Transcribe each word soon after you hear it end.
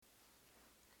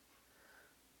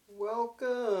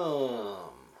Welcome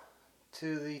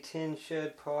to the Tin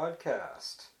Shed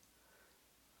Podcast.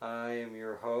 I am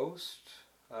your host.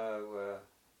 Fuck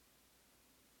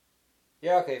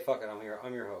it, I'm here.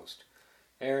 I'm your host,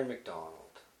 Aaron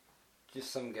McDonald.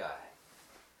 Just some guy.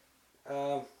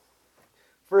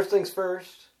 First things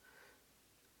first,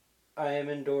 I am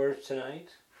indoors tonight.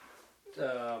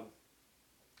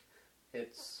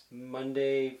 It's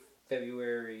Monday,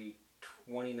 February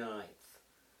 29th.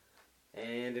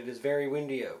 And it is very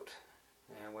windy out.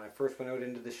 And when I first went out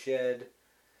into the shed,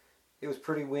 it was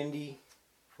pretty windy.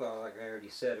 Well, like I already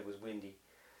said, it was windy.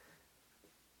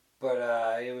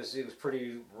 But it was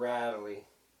pretty rattly.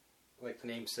 Like the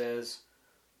name says,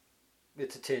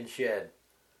 it's a tin shed.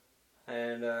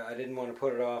 And I didn't want to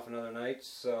put it off another night,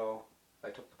 so I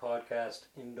took the podcast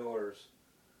indoors.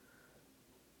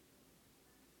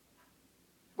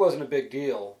 Wasn't a big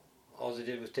deal. All I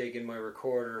did was take in my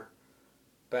recorder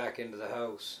back into the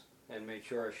house and made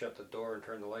sure I shut the door and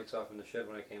turned the lights off in the shed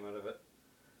when I came out of it.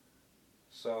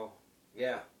 So,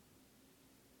 yeah.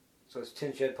 So it's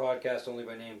Tin Shed Podcast only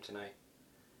by name tonight.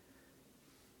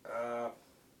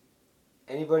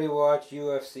 Anybody watch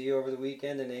UFC over the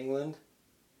weekend in England?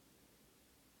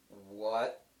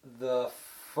 What the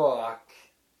fuck,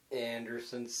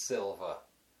 Anderson Silva?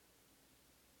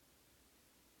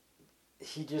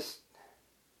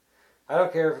 I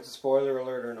don't care if it's a spoiler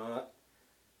alert or not.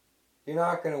 You're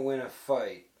not going to win a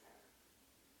fight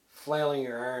flailing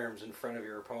your arms in front of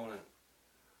your opponent,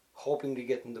 hoping to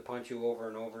get them to punch you over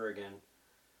and over again.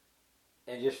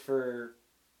 And just for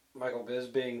Michael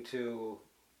Bisping to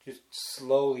just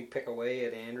slowly pick away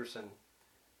at Anderson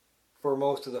for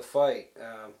most of the fight.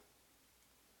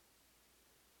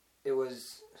 It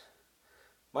was...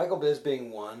 Michael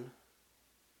Bisping won,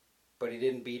 but he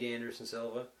didn't beat Anderson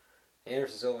Silva.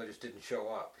 Anderson Silva just didn't show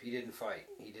up. He didn't fight.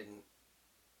 He didn't...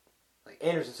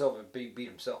 Anderson Silva beat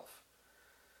himself.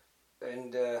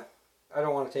 And I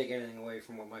don't want to take anything away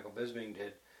from what Michael Bisping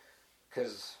did.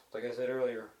 Because, like I said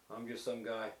earlier, I'm just some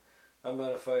guy. I'm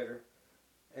not a fighter.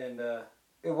 And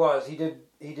he did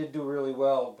do really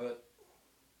well, but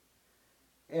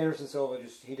Anderson Silva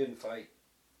he didn't fight.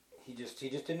 He just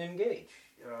didn't engage.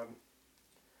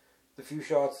 The few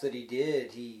shots that he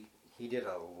did, he did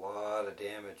a lot of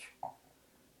damage.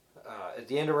 At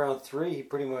the end of round 3, he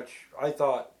pretty much, I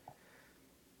thought,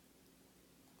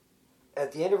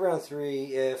 at the end of round 3,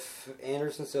 if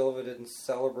Anderson Silva didn't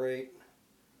celebrate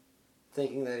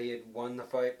thinking that he had won the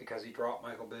fight because he dropped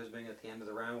Michael Bisping at the end of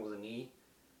the round with a knee,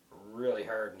 a really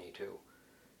hard knee too,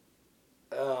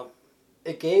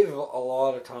 it gave a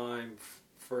lot of time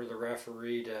for the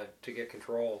referee to get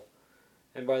control.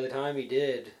 And by the time he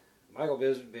did, Michael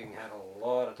Bisping had a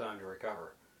lot of time to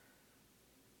recover.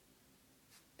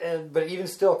 But even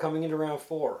still, coming into round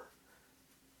 4,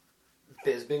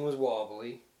 Bisping was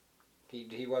wobbly.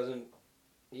 He wasn't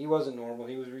normal.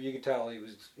 You could tell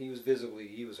he was visibly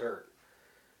hurt.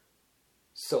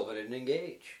 Silva didn't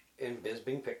engage, and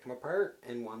Bisping picked him apart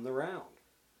and won the round.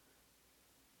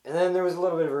 And then there was a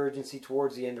little bit of urgency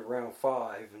towards the end of round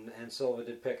 5, and Silva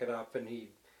did pick it up, and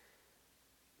he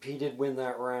did win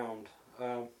that round.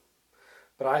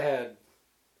 But I had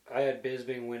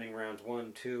Bisping winning rounds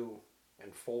 1, 2,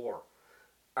 and 4.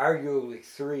 Arguably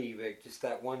 3, but just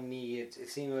that one knee, it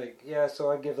seemed like, yeah, so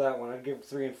I'd give that one. I'd give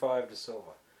 3 and 5 to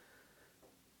Silva.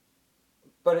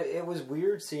 But it was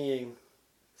weird seeing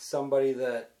somebody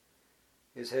that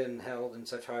is held in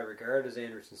such high regard as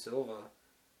Anderson Silva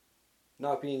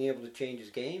not being able to change his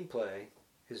game plan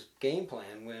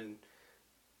when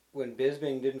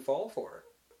Bisping didn't fall for it.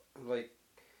 Like,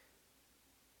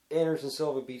 Anderson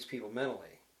Silva beats people mentally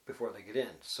before they get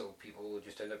in, so people will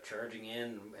just end up charging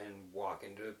in and walk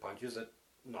into punches that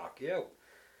knock you out.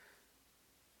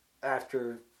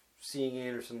 After seeing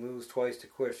Anderson lose twice to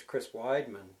Chris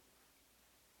Weidman,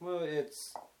 well,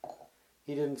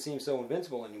 he didn't seem so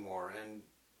invincible anymore, and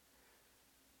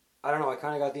I don't know, I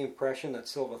kind of got the impression that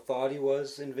Silva thought he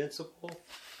was invincible,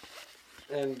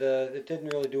 and it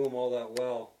didn't really do him all that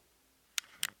well.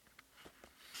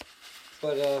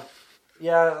 But,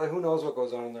 yeah, who knows what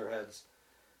goes on in their heads.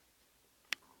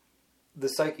 The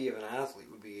psyche of an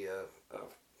athlete would be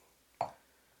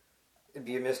it'd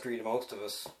be a mystery to most of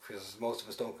us, because most of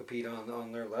us don't compete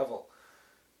on their level.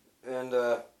 And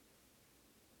I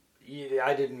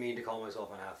didn't mean to call myself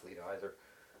an athlete either.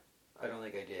 I don't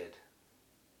think I did.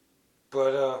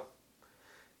 But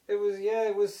it was.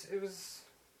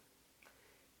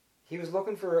 He was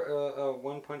looking for a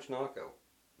one-punch knockout.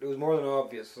 It was more than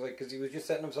obvious, because he was just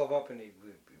setting himself up, and he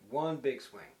one big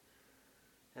swing.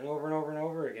 And over and over and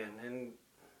over again. And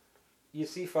you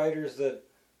see fighters that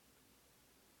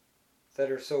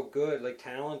that are so good, like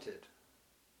talented,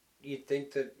 you'd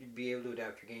think that you'd be able to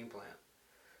adapt your game plan.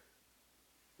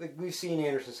 Like we've seen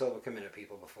Anderson Silva come in at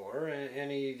people before,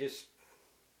 and he does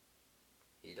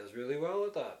really well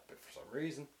at that. But for some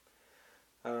reason,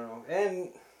 I don't know. And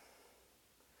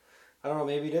I don't know.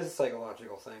 Maybe it is a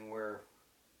psychological thing where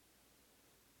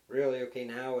really, okay,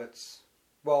 now it's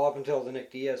well up until the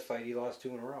Nick Diaz fight, he lost 2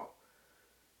 in a row,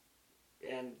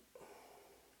 and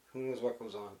who knows what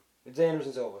goes on. It's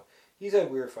Anderson Silva. He's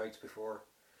had weird fights before.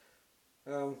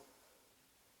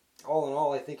 All in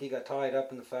all, I think he got tied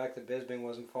up in the fact that Bisping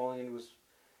wasn't falling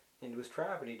into his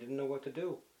trap, and he didn't know what to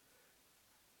do.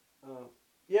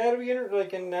 Yeah, it'll be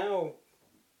interesting. And now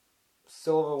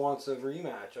Silva wants a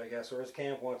rematch, I guess, or his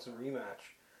camp wants a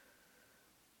rematch.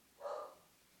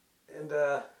 And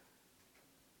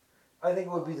I think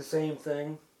it would be the same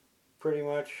thing, pretty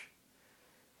much.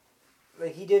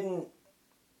 Like he didn't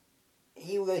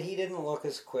look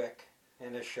as quick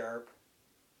and as sharp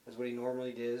as what he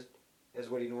normally did.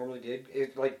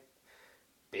 It like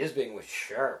Bisping was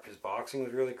sharp. His boxing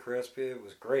was really crisp. It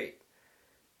was great.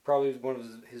 Probably one of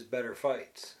his better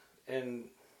fights. And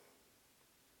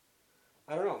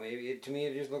I don't know. Maybe to me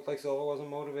it just looked like Silva wasn't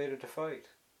motivated to fight,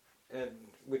 and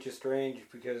which is strange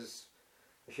because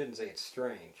I shouldn't say it's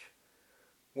strange.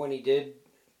 When he did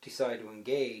decide to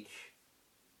engage,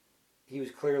 he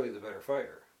was clearly the better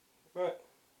fighter. But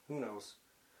who knows?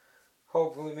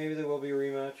 Hopefully, maybe there will be a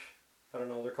rematch. I don't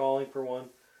know. They're calling for one.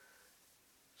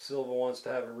 Silva wants to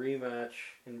have a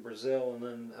rematch in Brazil and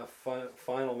then a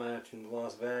final match in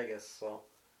Las Vegas. So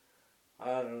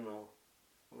I don't know.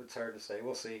 It's hard to say.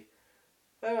 We'll see.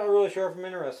 I'm not really sure if I'm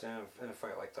interested in a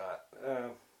fight like that.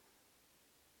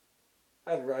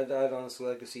 I'd honestly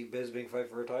like to see Bisping fight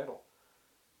for a title.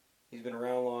 He's been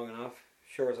around long enough.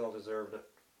 Sure as hell deserved it.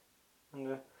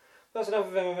 And that's enough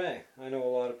of MMA. I know a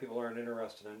lot of people aren't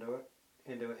interested in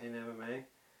MMA.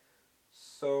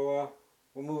 So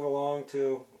we'll move along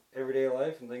to everyday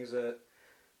life and things that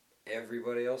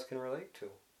everybody else can relate to.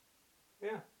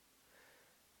 Yeah.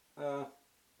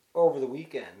 Over the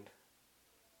weekend,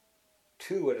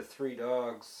 2 out of 3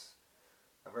 dogs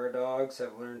of our dogs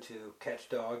have learned to catch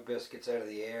dog biscuits out of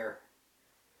the air,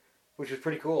 which was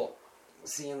pretty cool.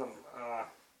 Seeing them.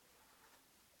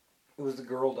 It was the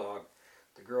girl dog,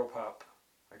 the girl pup.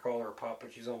 I call her a pup,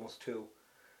 but she's almost 2.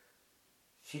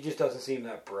 She just doesn't seem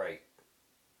that bright.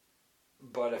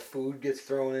 But if food gets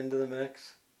thrown into the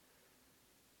mix,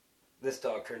 this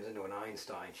dog turns into an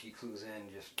Einstein. She clues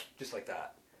in just like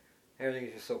that. Everything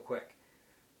is just so quick.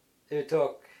 It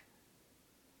took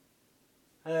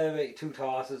maybe 2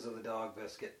 tosses of the dog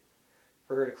biscuit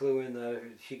for her to clue in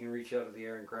that she can reach out of the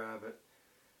air and grab it.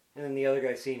 And then the other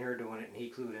guy seen her doing it, and he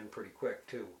clued in pretty quick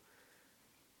too.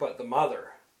 But the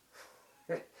mother,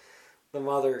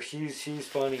 she's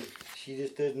funny. She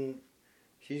just doesn't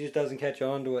catch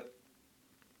on to it.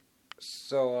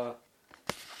 So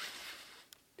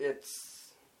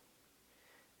it's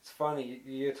funny.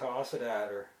 You toss it at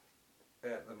her,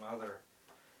 at the mother,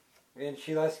 and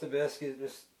she lets the biscuit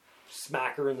just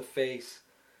smack her in the face,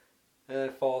 and then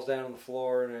it falls down on the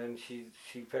floor, and then she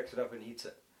picks it up and eats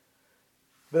it.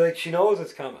 But like she knows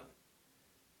it's coming.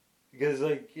 Because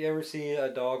like you ever see a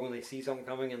dog when they see something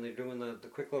coming and they're doing the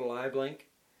quick little eye blink?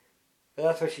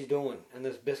 That's what she's doing, and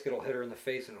this biscuit will hit her in the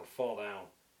face and it'll fall down.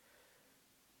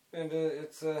 And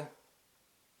it's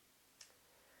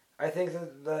I think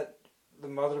that the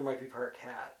mother might be part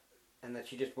cat, and that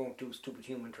she just won't do stupid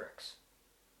human tricks.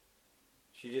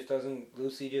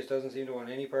 Lucy just doesn't seem to want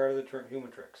any part of the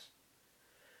human tricks.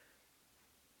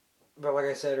 But like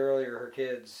I said earlier, her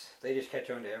kids, they just catch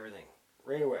on to everything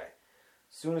right away.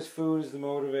 As soon as food is the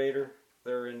motivator,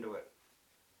 they're into it.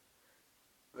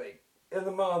 And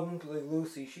the mom, like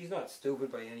Lucy, she's not stupid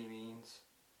by any means.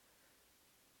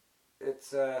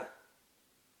 It's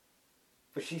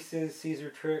but she sees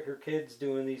her kids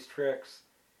doing these tricks.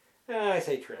 I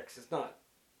say tricks. It's not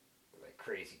like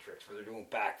crazy tricks where they're doing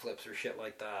backflips or shit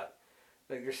like that.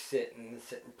 Like they're sitting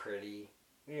pretty,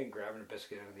 grabbing a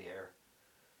biscuit out of the air.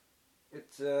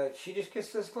 It's she just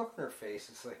gets this look on her face.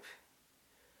 It's like,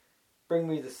 bring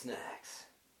me the snacks.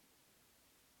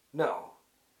 No.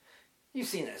 You've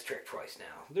seen this trick twice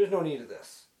now. There's no need of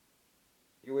this.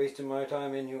 You're wasting my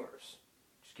time and yours.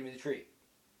 Just give me the treat.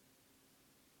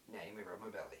 Now you may rub my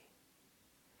belly.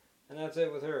 And that's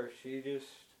it with her. She's just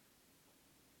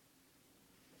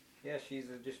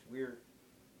weird.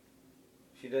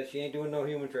 She ain't doing no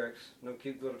human tricks. No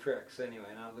cute little tricks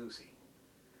anyway, not Lucy.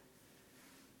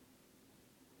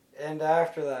 And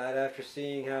after that, after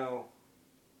seeing how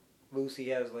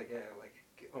Lucy has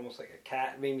almost like a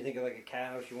cat, it made me think of like a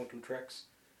cat, how she won't do tricks.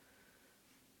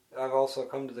 I've also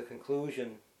come to the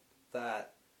conclusion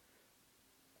that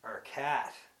our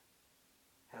cat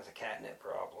has a catnip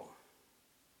problem.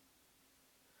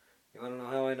 You want to know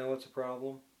how I know it's a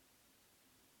problem?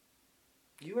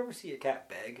 Do you ever see a cat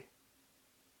beg?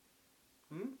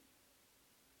 I'm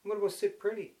gonna go sit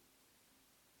pretty.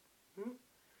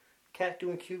 Cat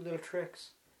doing cute little tricks.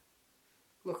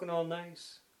 Looking all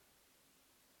nice.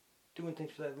 Doing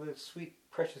things for that little sweet,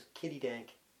 precious kitty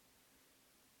dank.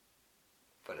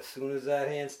 But as soon as that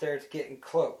hand starts getting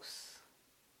close,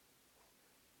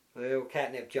 the little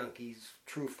catnip junkie's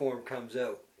true form comes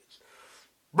out.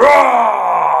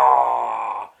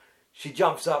 Brrrr! She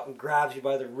jumps up and grabs you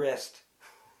by the wrist.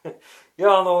 You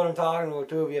all know what I'm talking about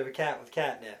too if you have a cat with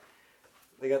catnip.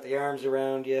 They got the arms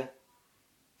around you,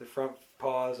 the front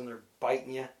paws, and they're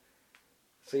biting you.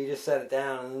 So you just set it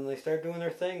down, and then they start doing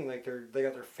their thing. Like they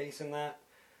got their face in that.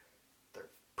 They're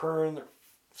purring, their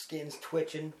skin's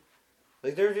twitching.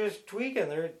 Like they're just tweaking.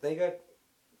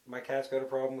 My cat's got a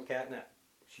problem with catnip.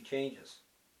 She changes.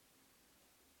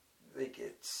 Like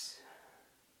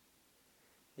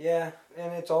yeah,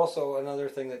 and it's also another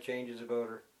thing that changes about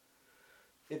her.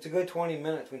 It's a good 20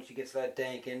 minutes when she gets that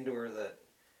dank into her that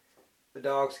the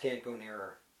dogs can't go near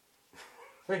her.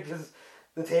 Because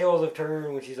the tails have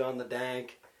turned when she's on the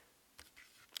dank.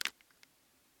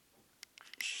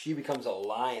 She becomes a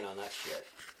lion on that shit.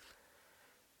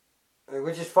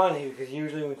 Which is funny because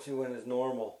usually when it's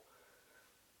normal,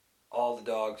 all the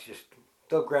dogs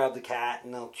they'll grab the cat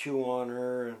and they'll chew on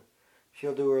her and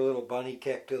she'll do her little bunny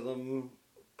kick to them,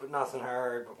 but nothing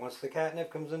hard. But once the catnip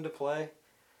comes into play,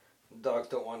 the dogs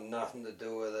don't want nothing to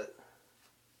do with it.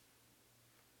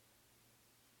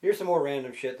 Here's some more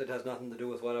random shit that has nothing to do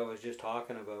with what I was just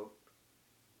talking about.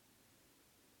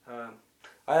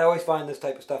 I always find this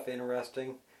type of stuff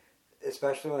interesting,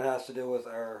 especially when it has to do with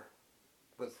our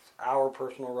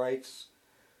personal rights.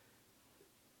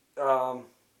 Yeah,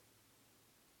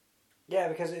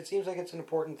 because it seems like it's an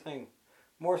important thing.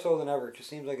 More so than ever. It just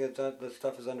seems like this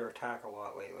stuff is under attack a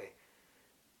lot lately.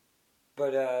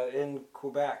 But in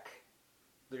Quebec,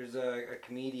 there's a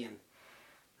comedian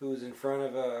who's in front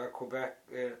of a Quebec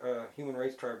Human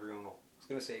Rights Tribunal. I was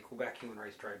going to say Quebec Human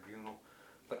Rights Tribunal,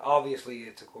 but obviously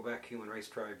it's a Quebec Human Rights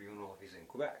Tribunal if he's in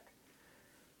Quebec.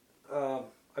 I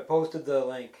posted the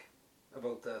link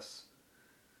about this.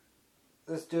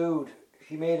 This dude,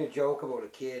 he made a joke about a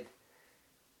kid,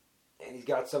 and he's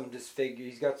got some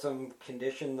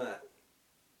condition that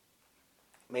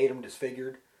made him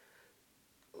disfigured.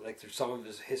 Like there's some of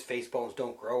his face bones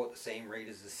don't grow at the same rate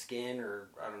as his skin, or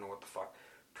I don't know what the fuck.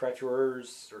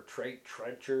 Treacherers or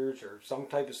Trenchers or some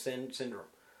type of syndrome.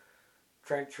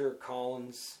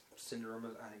 Trencher-Collins syndrome,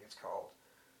 I think it's called.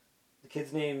 The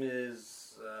kid's name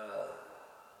is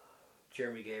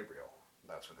Jeremy Gabriel.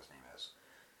 That's what his name is.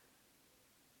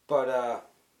 But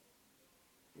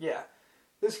yeah,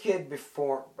 this kid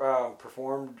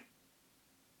performed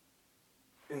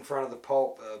in front of the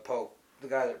Pope, the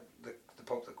guy that the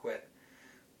Pope that quit,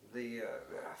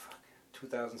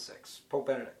 2006, Pope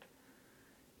Benedict.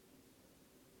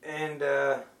 And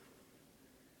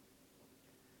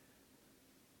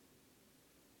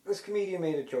this comedian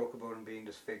made a joke about him being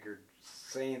disfigured,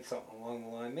 saying something along the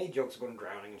line, made jokes about him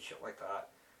drowning and shit like that.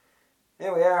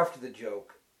 Anyway, after the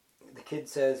joke, the kid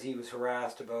says he was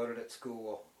harassed about it at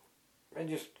school. And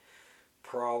just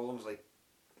problems, like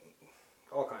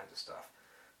all kinds of stuff.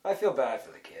 I feel bad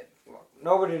for the kid. Look,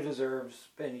 nobody deserves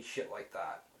any shit like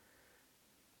that.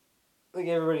 Like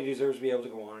everybody deserves to be able to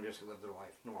go on and just live their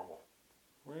life normal.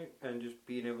 Right? And just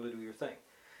being able to do your thing.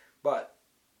 But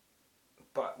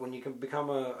when you can become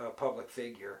a public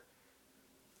figure,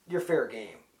 you're fair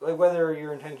game. Like whether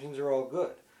your intentions are all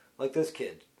good. Like this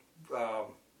kid. I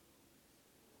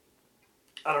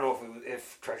don't know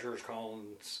if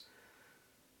Treacherers-Collins,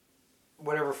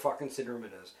 whatever fucking syndrome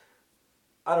it is.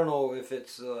 I don't know if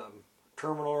it's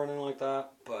terminal or anything like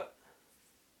that, but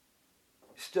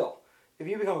still, if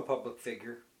you become a public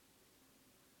figure,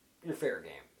 you're fair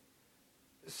game.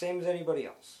 Same as anybody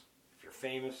else. If you're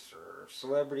famous or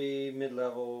celebrity,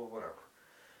 mid-level, whatever,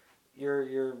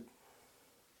 you're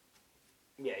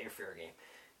fair game.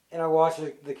 And I watched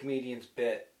the comedian's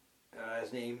bit.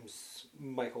 His name's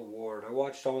Michael Ward. I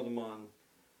watched some of them on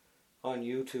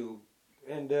YouTube,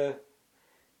 and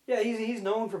yeah, he's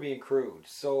known for being crude.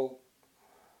 So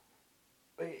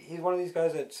he's one of these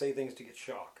guys that say things to get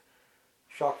shock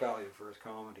value for his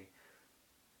comedy,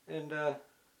 and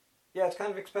yeah, it's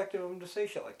kind of expected of him to say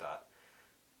shit like that.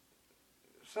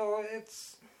 So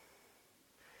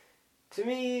to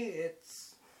me,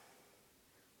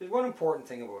 there's one important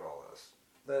thing about all this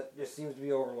that just seems to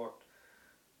be overlooked.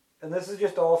 And this is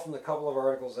just all from the couple of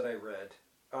articles that I read.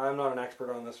 I'm not an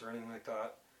expert on this or anything like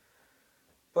that.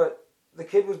 But the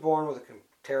kid was born with a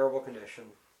terrible condition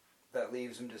that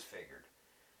leaves him disfigured.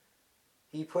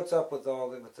 He puts up with all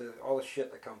the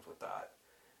shit that comes with that.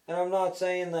 And I'm not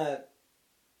saying that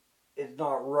it's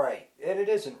not right. And it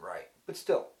isn't right. But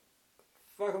still,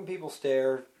 fucking people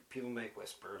stare, people make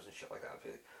whispers and shit like that.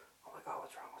 Like, oh my God,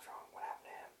 what's wrong? What's wrong? What happened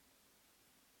to him?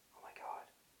 Oh my God.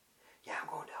 Yeah, I'm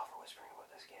going to hell for whispering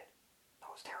about this kid. No,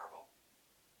 it's terrible.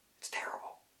 It's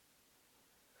terrible.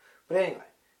 But anyway,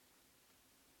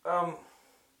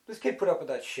 this kid put up with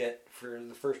that shit for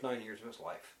the first 9 years of his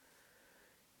life.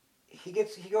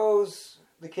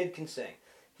 The kid can sing.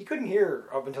 He couldn't hear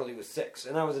up until he was 6,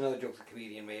 and that was another joke the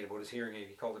comedian made about his hearing aid.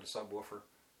 He called it a subwoofer.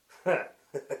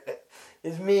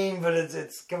 It's mean, but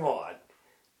it's come on.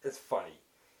 It's funny.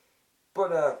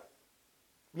 But,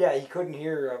 yeah, he couldn't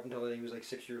hear up until he was like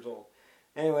 6 years old.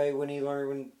 Anyway, when he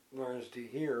learns to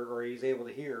hear, or he's able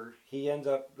to hear,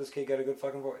 this kid got a good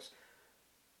fucking voice.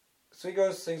 So he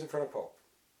goes, sings in front of Pope.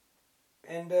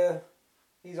 And,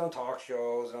 he's on talk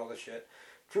shows and all this shit.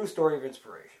 True story of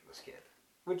inspiration, this kid.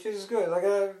 Which is good. Like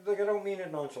I don't mean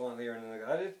it nonchalantly or anything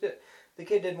like that. The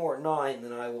kid did more at 9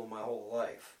 than I will my whole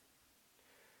life.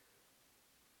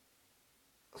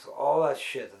 So all that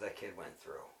shit that kid went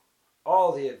through.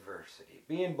 All the adversity.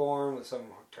 Being born with some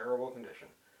terrible condition.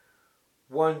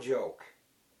 One joke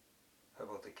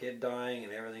about the kid dying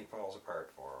and everything falls apart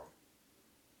for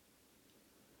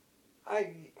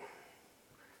him.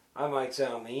 I might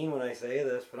sound mean when I say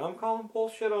this, but I'm calling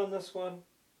bullshit on this one.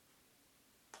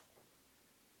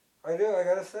 I do, I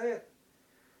gotta say it.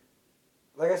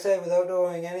 Like I said, without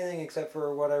doing anything except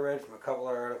for what I read from a couple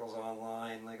of articles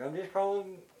online, like I'm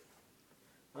calling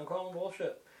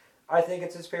bullshit. I think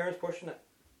it's his parents pushing it.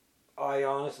 I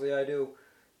do.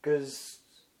 Because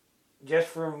just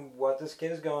from what this kid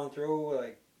has gone through,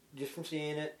 like, just from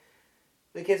seeing it,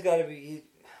 the kid's gotta be,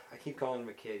 I keep calling him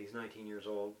a kid, he's 19 years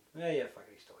old. Yeah, fuck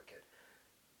it, he's still a kid.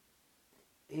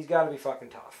 He's gotta be fucking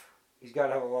tough. He's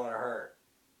gotta have a lot of heart.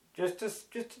 Just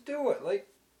to do it. Like,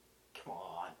 come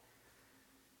on.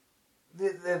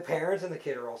 The parents and the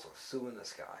kid are also suing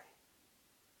this guy.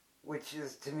 Which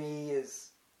is, to me,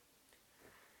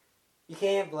 you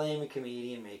can't blame a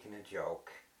comedian making a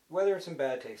joke. Whether it's in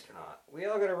bad taste or not. We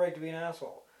all got a right to be an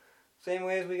asshole. Same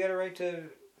way as we got a right to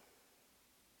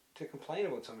complain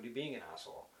about somebody being an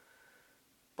asshole.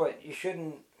 But you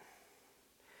shouldn't...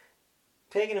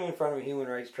 Taking him in front of a human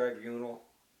rights tribunal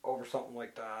over something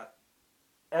like that,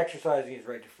 exercising his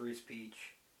right to free speech.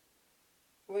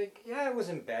 Like, yeah, it was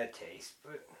in bad taste,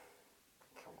 but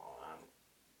come on.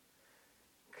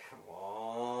 Come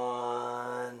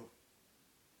on.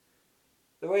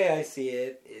 The way I see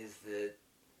it is that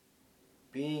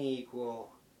being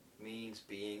equal means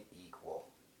being equal.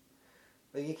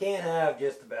 Like, you can't have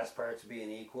just the best parts of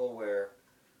being equal where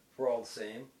we're all the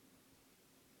same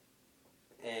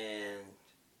and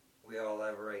we all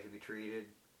have a right to be treated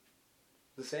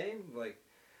the same. Like,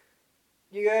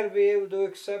 you gotta be able to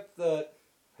accept that,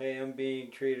 hey, I'm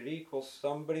being treated equal,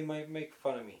 somebody might make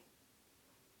fun of me.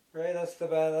 Right? That's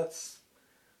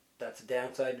a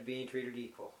downside to being treated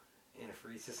equal in a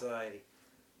free society.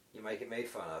 You might get made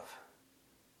fun of.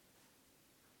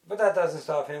 But that doesn't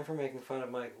stop him from making fun of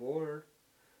Michael Ward.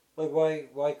 Like,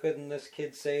 why couldn't this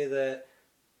kid say that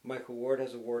Michael Ward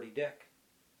has a warty dick?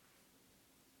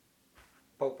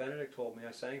 Pope Benedict told me.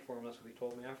 I sang for him. That's what he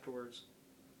told me afterwards.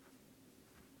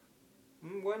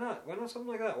 Why not? Why not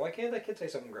something like that? Why can't that kid say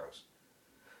something gross?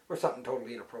 Or something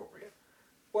totally inappropriate?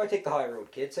 Why take the high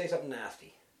road, kid? Say something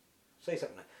nasty. Say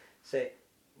something. Say,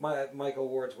 Michael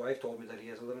Ward's wife told me that he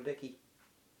has a little dickie.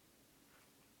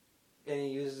 And he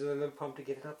uses a little pump to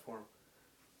get it up for him.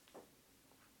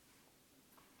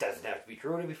 Doesn't have to be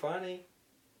true to be funny.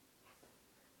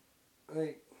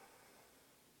 Like,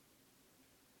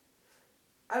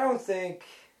 I don't think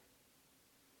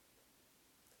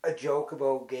a joke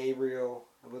about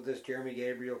this Jeremy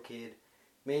Gabriel kid,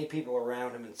 made people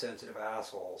around him insensitive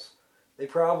assholes. They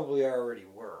probably already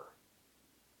were.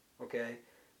 Okay?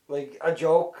 Like, a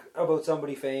joke about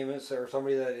somebody famous or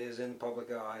somebody that is in the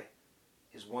public eye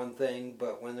is one thing,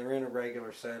 but when they're in a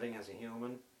regular setting as a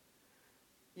human,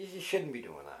 you shouldn't be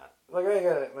doing that.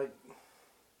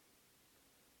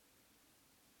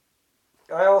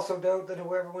 I also doubt that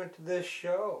whoever went to this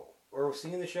show, or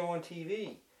seen the show on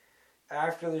TV,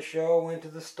 after the show went to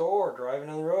the store, driving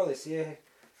down the road, they see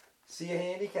a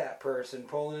handicapped person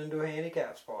pulling into a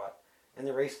handicap spot, and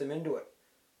they race them into it.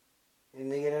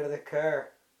 And they get out of the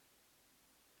car,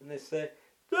 and they say,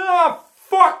 "Ah,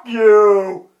 fuck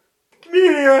you! The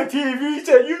comedian on TV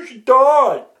said you should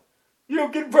die! You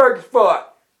don't get a parking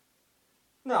spot!"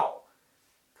 No.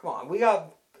 Come on, we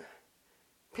got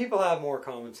people have more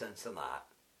common sense than that.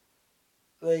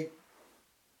 Like,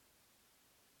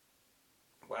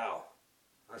 wow,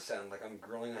 I sound like I'm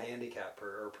grilling a handicap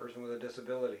or a person with a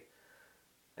disability.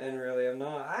 And really, I'm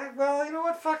not. Well, you know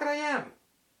what? Fuck it, I am.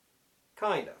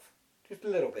 Kind of. Just a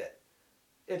little bit.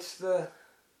 It's the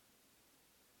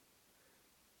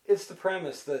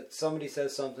premise that somebody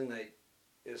says something that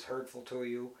is hurtful to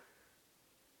you,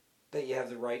 that you have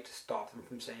the right to stop them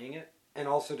from saying it, and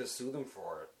also to sue them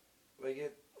for it.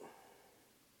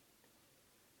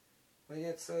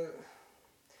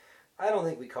 I don't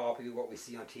think we copy what we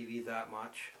see on TV that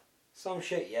much. Some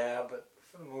shit, yeah, but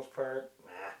for the most part,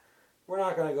 nah. We're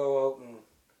not going to go out and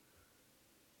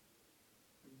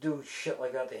do shit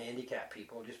like that to handicap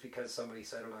people just because somebody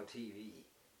said it on TV.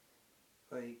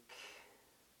 Like,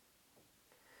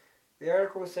 the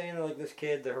article was saying that, like, this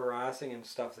kid, the harassing and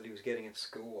stuff that he was getting at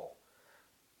school,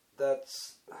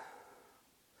 that's,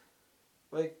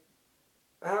 like,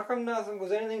 how come nothing,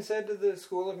 was anything said to the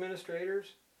school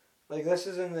administrators? Like, this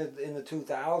is in the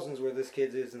 2000s where this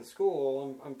kid is in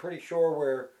school. I'm pretty sure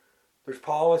where there's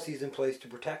policies in place to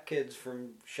protect kids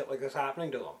from shit like this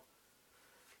happening to them.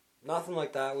 Nothing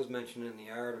like that was mentioned in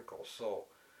the article. So,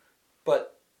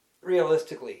 but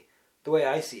realistically, the way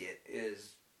I see it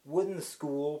is, wouldn't the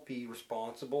school be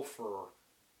responsible for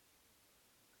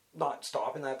not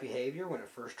stopping that behavior when it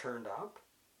first turned up?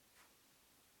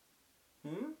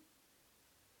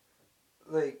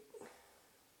 Like,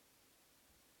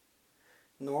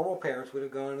 normal parents would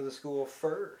have gone to the school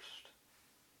first,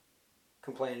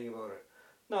 complaining about it.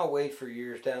 Not wait for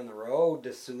years down the road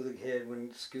to sue the kid,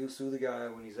 sue the guy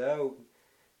when he's out,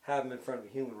 have him in front of a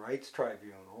human rights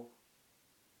tribunal.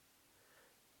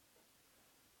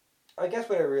 I guess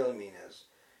what I really mean is,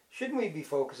 shouldn't we be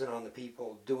focusing on the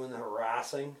people doing the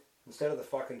harassing instead of the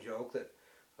fucking joke that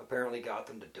apparently got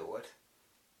them to do it?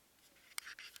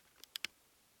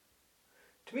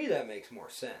 To me, that makes more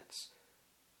sense.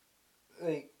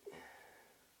 Like,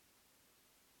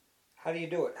 how do you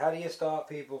do it? How do you stop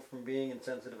people from being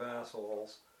insensitive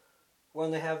assholes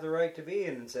when they have the right to be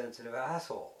an insensitive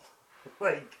asshole?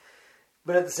 Like,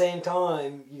 but at the same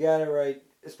time, you got a right,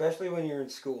 especially when you're in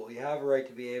school, you have a right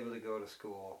to be able to go to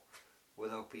school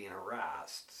without being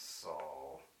harassed.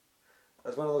 So,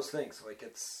 that's one of those things. Like,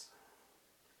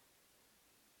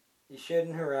 you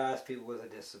shouldn't harass people with a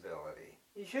disability.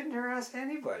 You shouldn't harass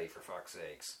anybody, for fuck's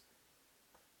sakes.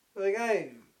 Like,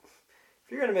 if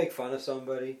you're going to make fun of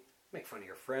somebody, make fun of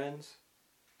your friends.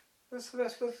 That's the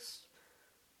best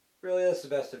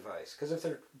advice. Because if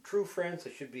they're true friends,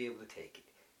 they should be able to take it.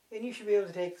 And you should be able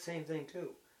to take the same thing, too.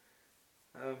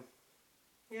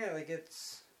 Yeah, like,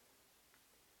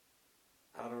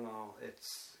 I don't know,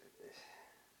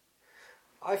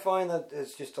 I find that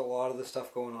it's just a lot of the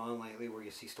stuff going on lately where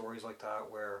you see stories like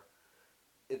that where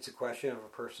it's a question of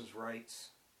a person's rights.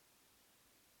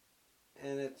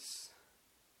 And it's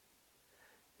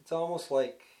almost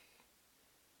like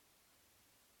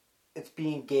it's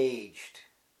being gauged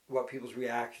what people's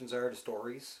reactions are to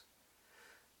stories.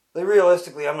 Like,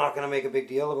 realistically, I'm not going to make a big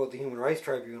deal about the Human Rights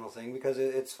Tribunal thing because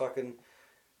it's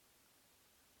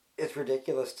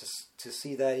ridiculous to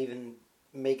see that even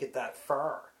make it that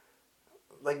far.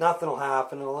 Like, nothing will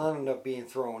happen, it'll end up being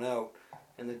thrown out,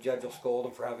 and the judge will scold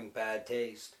him for having bad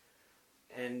taste,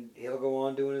 and he'll go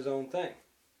on doing his own thing.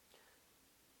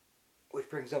 Which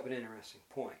brings up an interesting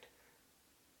point.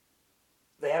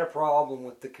 They had a problem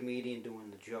with the comedian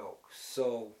doing the joke,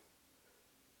 so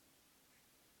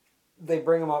they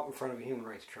bring him up in front of a Human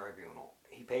Rights Tribunal.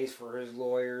 He pays for his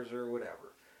lawyers or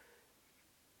whatever.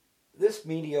 This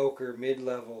mediocre,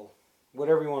 mid-level,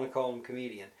 whatever you want to call him,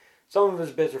 comedian, some of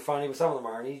his bits are funny, but some of them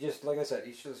aren't. He just, like I said,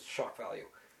 he's just shock value.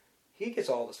 He gets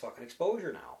all this fucking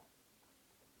exposure now.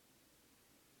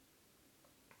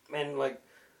 And, like,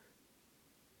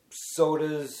 so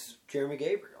does Jeremy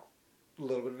Gabriel. A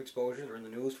little bit of exposure. They're in the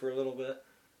news for a little bit.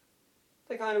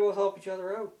 They kind of both help each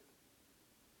other out.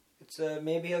 It's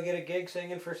maybe he'll get a gig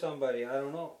singing for somebody. I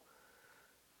don't know.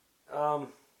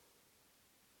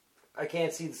 I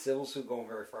can't see the civil suit going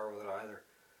very far with it either.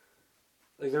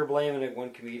 Like, they're blaming one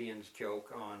comedian's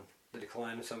joke on the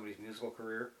decline of somebody's musical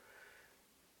career.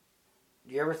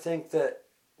 Do you ever think that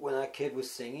when that kid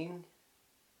was singing,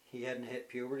 he hadn't hit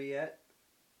puberty yet?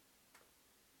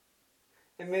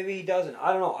 And maybe he doesn't.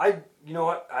 I don't know. You know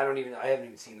what? I haven't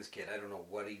even seen this kid. I don't know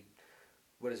what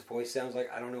his voice sounds like.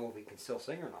 I don't know if he can still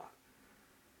sing or not.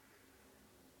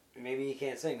 Maybe he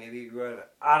can't sing. Maybe he grew out of it.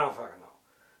 I don't fucking know.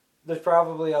 There's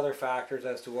probably other factors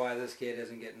as to why this kid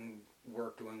isn't getting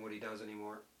work doing what he does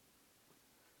anymore.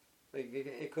 Like,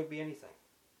 it could be anything.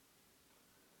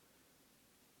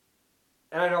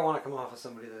 And I don't want to come off as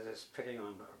somebody that is picking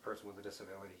on a person with a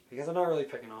disability, because I'm not really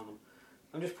picking on them.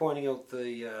 I'm just pointing out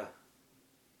the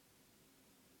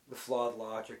flawed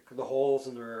logic, the holes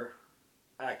in their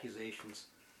accusations.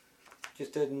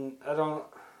 Just didn't. I don't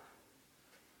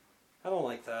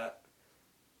like that.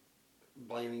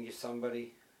 Blaming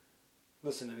somebody.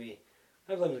 Listen to me.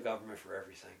 I blame the government for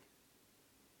everything.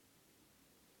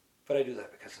 But I do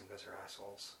that because some guys are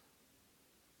assholes.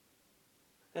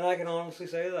 And I can honestly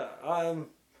say that.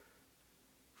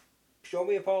 Show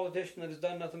me a politician that has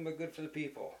done nothing but good for the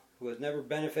people, who has never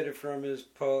benefited from his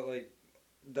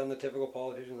done the typical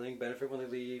politician thing, benefit when they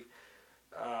leave,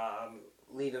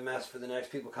 leave a mess for the next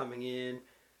people coming in.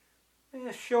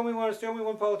 Yeah, show me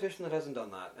one politician that hasn't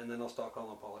done that, and then I'll stop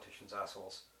calling politicians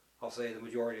assholes. I'll say the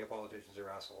majority of politicians are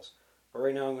assholes. But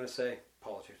right now I'm going to say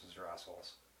politicians are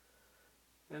assholes.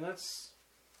 And that's,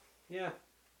 yeah,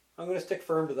 I'm going to stick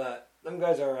firm to that. Them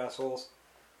guys are assholes.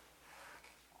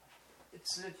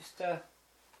 It's just,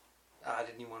 I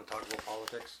didn't even want to talk about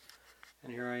politics.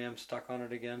 And here I am stuck on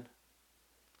it again.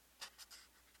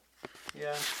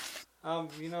 Yeah,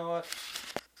 you know what?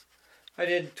 I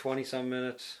did 20-some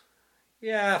minutes.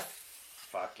 Yeah,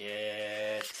 fuck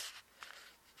it.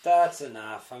 That's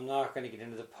enough. I'm not going to get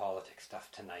into the politics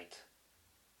stuff tonight.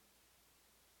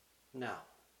 No.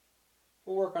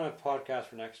 We'll work on a podcast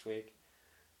for next week.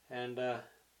 And,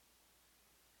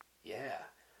 yeah.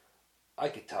 I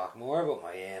could talk more about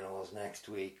my animals next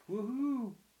week.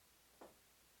 Woohoo!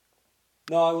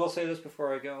 No, I will say this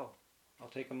before I go. I'll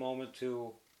take a moment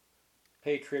to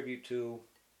pay tribute to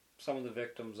some of the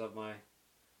victims of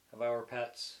our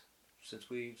pets since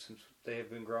they have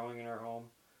been growing in our home,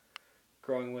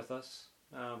 growing with us.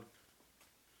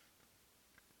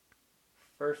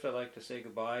 First, I'd like to say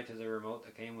goodbye to the remote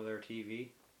that came with our TV.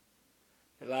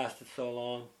 It lasted so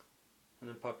long, and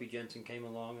then Puppy Jensen came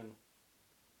along and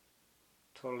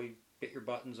totally bit your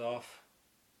buttons off.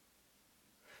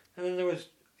 And then there was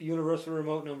Universal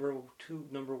Remote number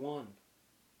 1.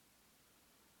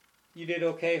 You did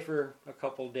okay for a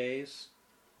couple days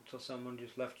until someone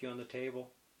just left you on the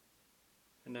table,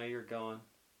 and now you're gone.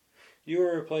 You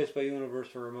were replaced by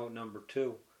Universal Remote number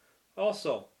 2.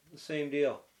 Also, the same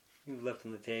deal. You were left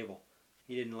on the table.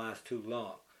 He didn't last too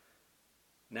long.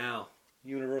 Now,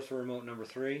 Universal Remote number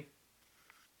 3.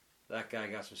 That guy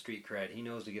got some street cred. He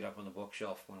knows to get up on the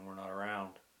bookshelf when we're not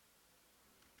around.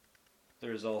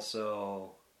 There's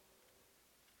also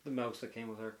the mouse that came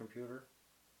with our computer.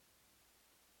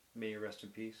 May you rest in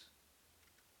peace.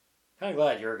 Kind of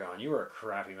glad you're gone. You were a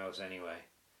crappy mouse anyway.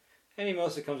 Any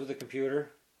mouse that comes with a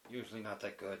computer, usually not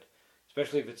that good.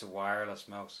 Especially if it's a wireless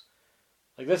mouse.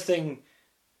 Like this thing,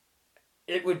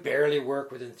 it would barely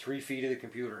work within 3 feet of the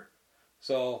computer.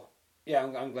 So, yeah,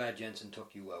 I'm glad Jensen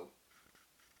took you out.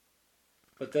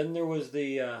 But then there was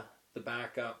the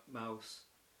backup mouse.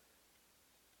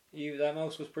 That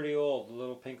mouse was pretty old, the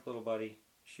little pink little buddy.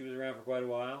 She was around for quite a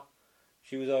while.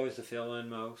 She was always the fill-in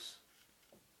mouse.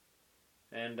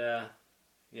 And,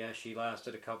 yeah, she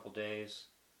lasted a couple days.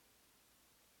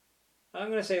 I'm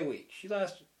going to say a week.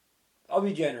 I'll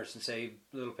be generous and say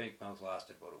Little Pink Mouse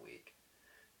lasted about a week.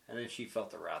 And then she felt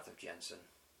the wrath of Jensen.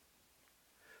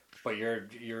 But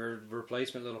your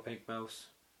replacement Little Pink Mouse,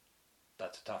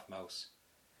 that's a tough mouse.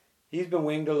 He's been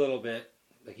winged a little bit.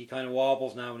 Like he kind of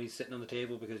wobbles now when he's sitting on the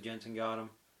table because Jensen got him.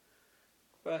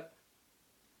 But,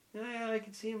 yeah, I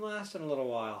can see him lasting a little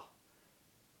while.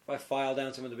 If I file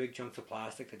down some of the big chunks of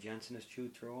plastic that Jensen has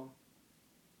chewed through him.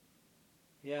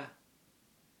 Yeah.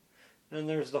 And then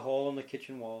there's the hole in the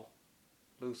kitchen wall.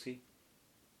 Lucy.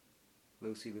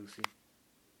 Lucy.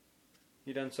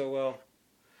 You done so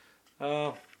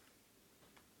well.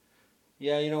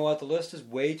 Yeah, you know what? The list is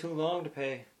way too long to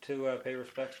pay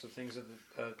respects to things that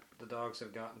the dogs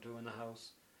have gotten to in the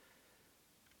house.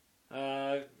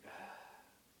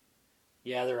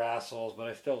 Yeah, they're assholes, but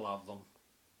I still love them.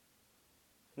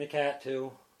 And the cat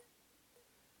too.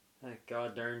 That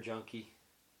god darn junkie.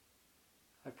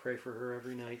 I pray for her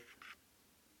every night.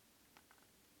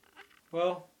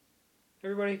 Well,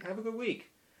 everybody, have a good week.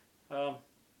 Kind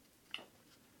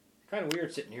of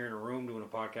weird sitting here in a room doing a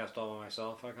podcast all by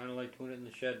myself. I kind of like doing it in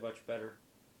the shed much better.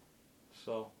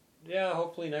 So, yeah,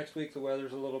 hopefully next week the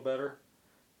weather's a little better.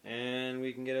 And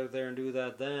we can get out there and do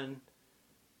that then.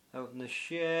 Out in the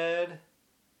shed.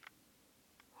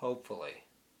 Hopefully.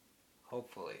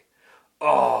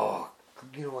 Oh,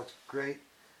 you know what's great?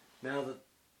 No,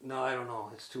 I don't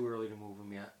know. It's too early to move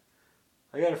them yet.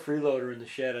 I got a freeloader in the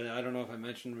shed, and I don't know if I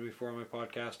mentioned it before on my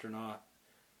podcast or not.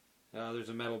 There's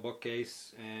a metal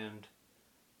bookcase, and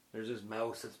there's this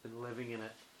mouse that's been living in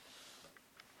it.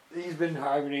 He's been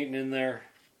hibernating in there,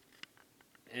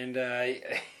 and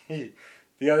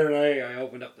The other night I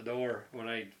opened up the door when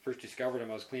I first discovered him.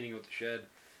 I was cleaning out the shed,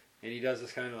 and he does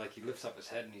this kind of like he lifts up his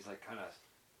head and he's like kind of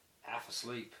half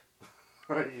asleep.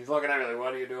 He's looking at me like,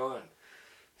 "What are you doing?"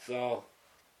 So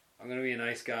I'm gonna be a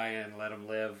nice guy and let him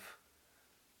live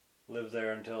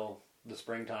there until the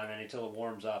springtime and until it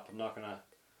warms up. I'm not gonna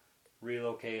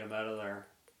relocate him out of there.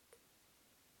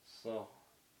 So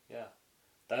yeah,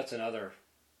 that's another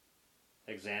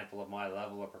example of my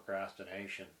level of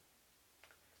procrastination.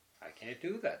 I can't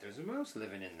do that. There's a mouse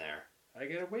living in there. I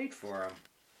gotta wait for him.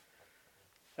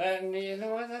 And you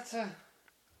know what? That's a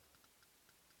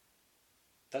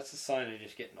sign of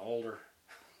just getting older.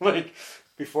 Like,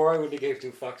 before I wouldn't have gave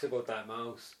 2 fucks about that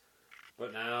mouse.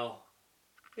 But now,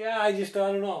 yeah, I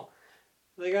don't know.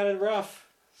 They got it rough.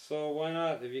 So why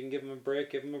not? If you can give them a break,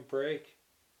 give them a break.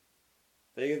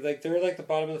 They're like the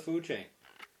bottom of the food chain.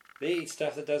 They eat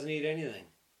stuff that doesn't eat anything.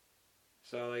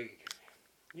 So like,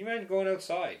 you imagine going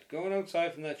outside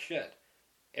from that shit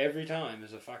every time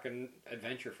is a fucking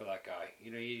adventure for that guy. You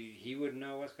know, he wouldn't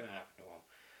know what's going to happen to him.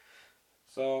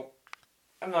 So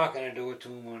I'm not going to do it to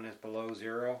him when it's below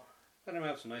 0. Let him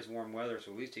have some nice warm weather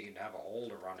so at least he can have a hole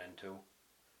to run into.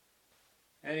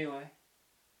 Anyway,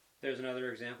 there's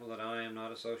another example that I am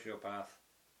not a sociopath.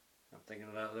 I'm thinking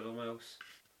of that little mouse.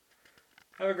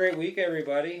 Have a great week,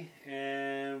 everybody,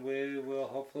 and we will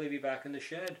hopefully be back in the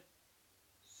shed.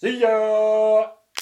 See ya!